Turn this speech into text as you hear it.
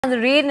The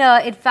rain,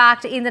 in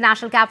fact, in the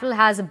national capital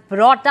has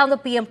brought down the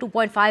PM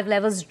 2.5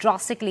 levels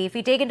drastically. If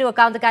we take into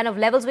account the kind of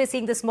levels we're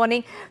seeing this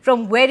morning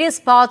from various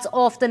parts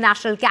of the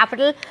national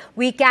capital,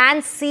 we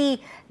can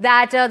see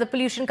that the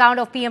pollution count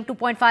of PM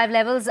 2.5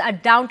 levels are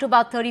down to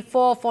about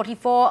 34,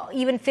 44,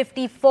 even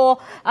 54.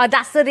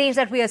 That's the range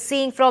that we are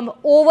seeing from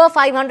over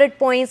 500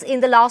 points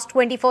in the last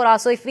 24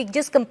 hours. So if we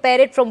just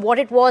compare it from what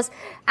it was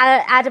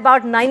at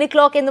about 9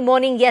 o'clock in the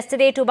morning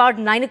yesterday to about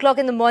 9 o'clock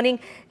in the morning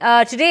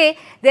today,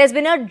 there's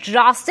been a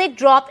drastic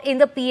drop in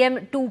the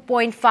PM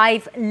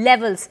 2.5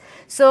 levels.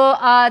 So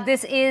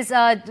this is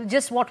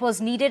just what was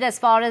needed as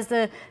far as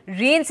the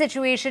rain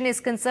situation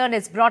is concerned.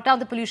 It's brought down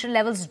the pollution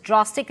levels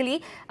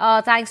drastically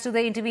thanks to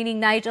the intervening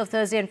night of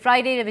Thursday and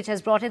Friday, which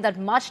has brought in that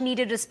much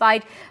needed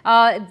respite.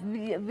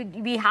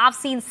 We have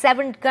seen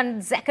 7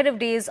 consecutive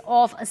days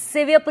of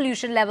severe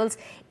pollution levels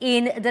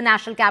in the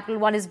national capital.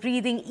 One is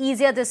breathing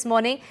easier this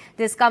morning.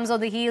 This comes on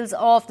the heels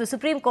of the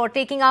Supreme Court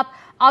taking up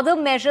other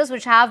measures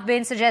which have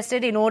been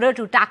suggested in order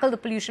to tackle the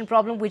pollution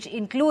problem, which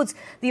includes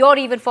the odd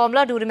even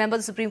formula. Do remember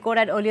the Supreme Court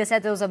had earlier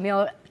said there was a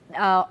mere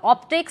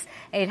optics.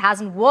 It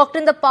hasn't worked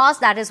in the past.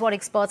 That is what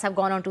experts have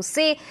gone on to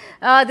say.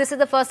 This is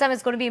the first time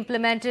it's going to be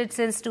implemented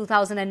since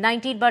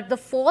 2019, but the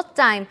 4th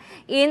time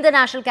in the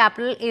national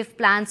capital if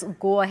plans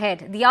go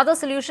ahead. The other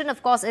solution,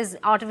 of course, is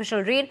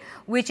artificial rain,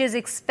 which is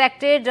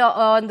expected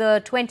on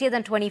the 20th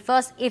and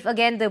 21st if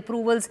again the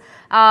approvals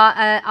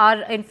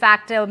are in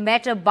fact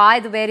met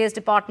by the various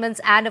departments,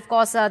 and of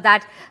course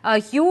that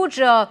huge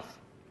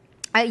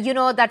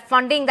that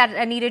funding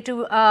that needed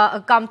to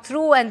come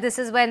through. And this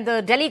is when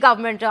the Delhi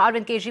government,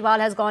 Arvind Kejriwal,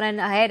 has gone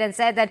ahead and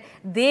said that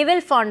they will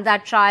fund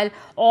that trial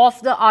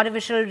of the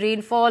artificial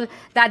rainfall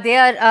that they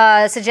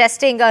are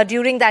suggesting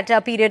during that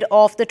period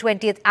of the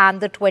 20th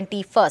and the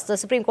 21st. The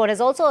Supreme Court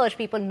has also urged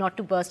people not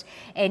to burst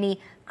any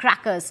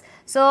crackers.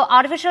 So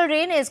artificial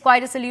rain is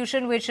quite a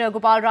solution which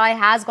Gopal Rai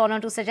has gone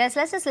on to suggest.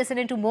 Let's just listen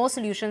into more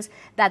solutions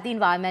that the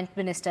Environment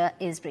Minister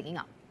is bringing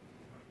up.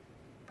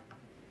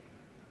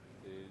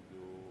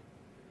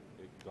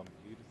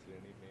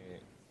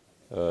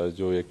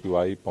 जो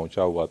AQI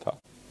पहुंचा हुआ था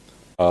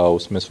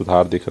उसमें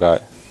सुधार दिख रहा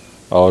है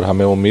और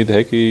हमें उम्मीद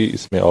है कि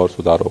इसमें और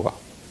सुधार होगा।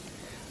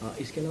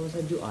 इसके अलावा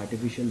सर जो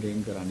आर्टिफिशियल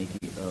रेन कराने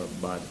की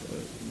बात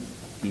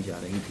की जा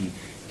रही थी,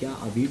 क्या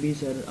अभी भी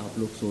सर आप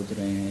लोग सोच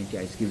रहे हैं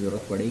क्या इसकी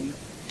ज़रूरत पड़ेगी?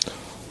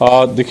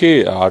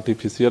 देखिए,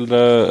 आर्टिफिशियल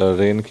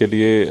रेन के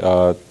लिए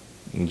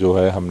जो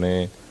है हमने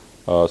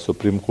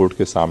सुप्रीम कोर्ट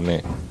के सामने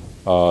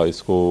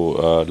इसको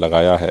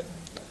लगाया है,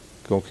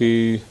 क्योंकि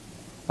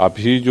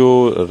अभी जो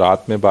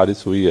रात में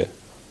बारिश हुई है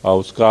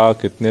उसका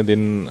कितने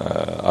दिन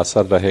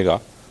असर रहेगा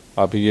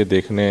अभी ये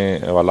देखने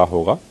वाला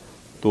होगा।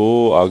 तो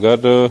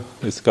अगर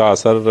इसका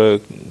असर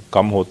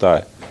कम होता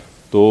है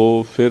तो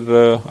फिर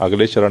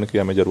अगले चरण की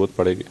हमें ज़रूरत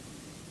पड़ेगी।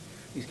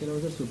 इसके अलावा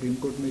सर सुप्रीम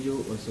कोर्ट में जो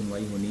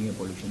सुनवाई होनी है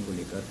पोल्यूशन को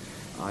लेकर,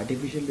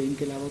 आर्टिफिशियल रेन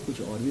के अलावा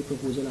कुछ और भी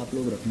प्रपोजल आप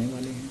लोग रखने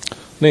वाले हैं?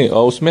 नहीं,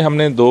 उसमें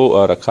हमने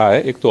 2 रखा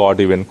है। एक तो ऑड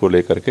इवेंट को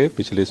लेकर के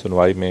पिछली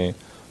सुनवाई में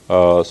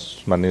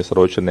माननीय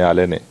सर्वोच्च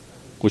न्यायालय ने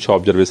कुछ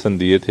ऑब्जर्वेशन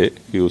दिए थे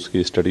कि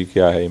उसकी स्टडी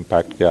क्या है,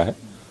 इम्पैक्ट क्या है।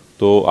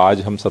 तो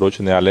आज हम सर्वोच्च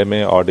न्यायालय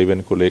में ऑड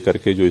इवेंट को लेकर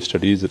के जो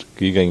स्टडीज़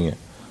की गई हैं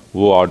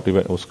वो ऑड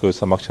इवेंट उसको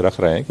समक्ष रख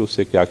रहे हैं कि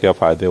उससे क्या क्या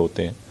फ़ायदे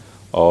होते हैं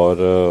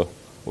और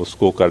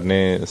उसको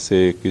करने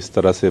से किस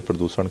तरह से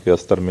प्रदूषण के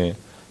स्तर में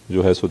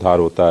जो है सुधार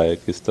होता है,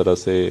 किस तरह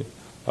से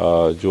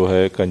जो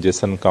है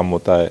कंजेशन कम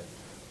होता है,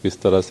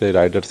 किस तरह से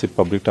राइडरशिप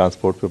पब्लिक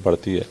ट्रांसपोर्ट पे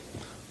बढ़ती है।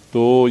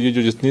 तो ये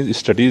जो जितनी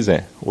स्टडीज़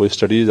हैं वो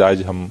स्टडीज़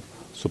आज हम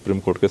सुप्रीम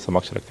कोर्ट के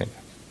समक्ष रखेंगे।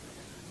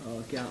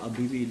 क्या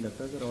अभी भी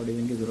लगता है सर ऑड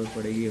इवेंट की जरूरत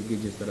पड़ेगी, क्योंकि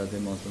जिस तरह से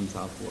मौसम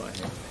साफ हुआ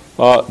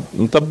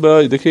है?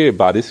 तब देखिए,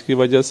 बारिश की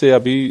वजह से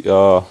अभी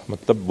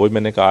मतलब वही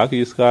मैंने कहा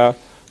कि इसका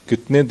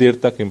कितने देर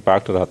तक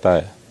इम्पैक्ट रहता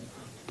है,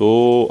 तो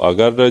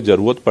अगर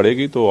जरूरत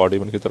पड़ेगी तो ऑड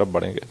इवेंट की तरफ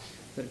बढ़ेंगे।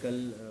 सर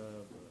कल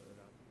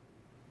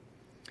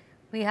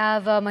We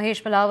have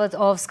Mahesh Palawat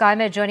of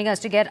SkyMed joining us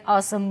to get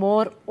us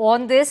more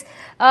on this.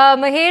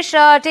 Mahesh,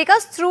 take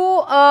us through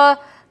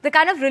the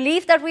kind of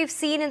relief that we've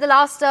seen in the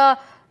last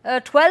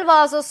 12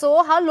 hours or so.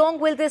 How long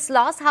will this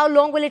last? How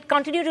long will it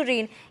continue to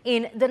rain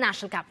in the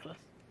national capital?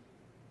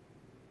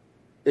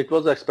 It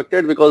was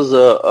expected because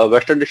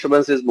western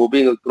disturbance is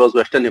moving across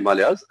western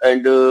Himalayas,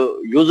 and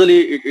usually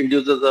it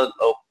induces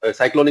a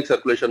cyclonic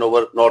circulation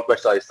over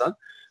northwest Rajasthan,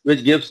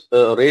 which gives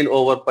rain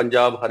over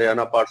Punjab,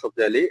 Haryana, parts of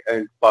Delhi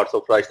and parts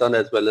of Rajasthan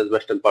as well as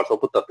western parts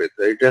of Uttar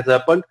Pradesh. It has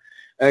happened,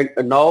 and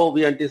now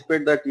we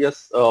anticipate that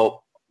yes,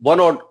 one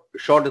or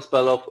short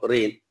spell of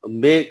rain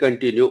may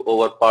continue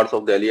over parts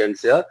of Delhi and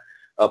NCR,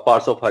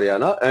 parts of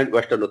Haryana and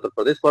western Uttar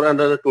Pradesh for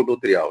another 2 to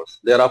 3 hours.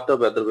 Thereafter,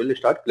 weather will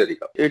start clearing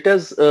up. It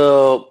has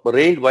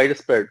rained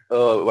widespread.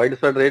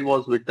 Widespread rain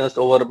was witnessed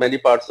over many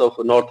parts of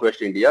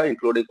northwest India,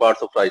 including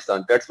parts of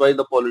Rajasthan. That's why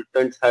the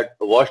pollutants had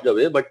washed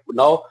away. But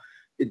now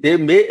they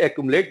may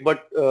accumulate.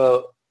 But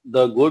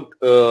the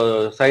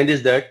good sign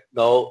is that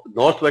now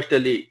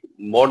northwesterly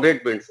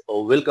moderate winds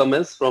will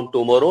commence from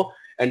tomorrow,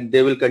 and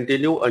they will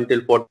continue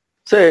until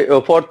Say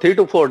for 3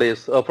 to 4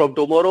 days from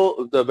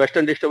tomorrow, the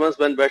western disturbance,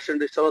 when western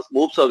disturbance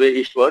moves away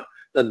eastward,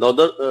 the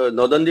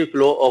northerly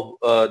flow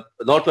of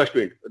northwest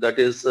wind, that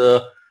is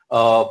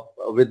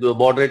with the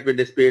moderate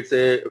wind speed,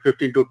 say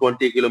 15 to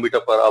 20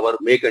 kilometer per hour,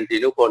 may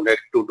continue for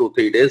next 2 to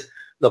 3 days.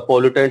 The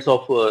pollutants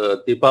of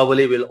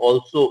Diwali will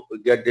also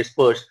get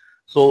dispersed.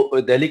 So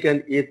Delhi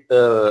can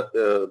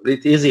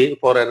breathe easy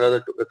for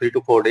another 3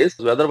 to 4 days.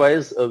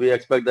 Otherwise, we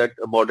expect that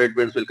moderate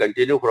winds will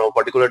continue from a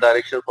particular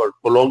direction for a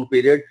prolonged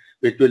period,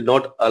 which will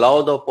not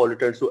allow the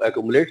pollutants to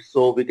accumulate.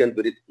 So we can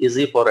breathe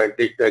easy for at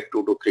least 2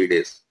 to 3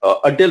 days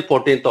until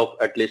 14th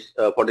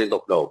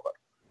of November.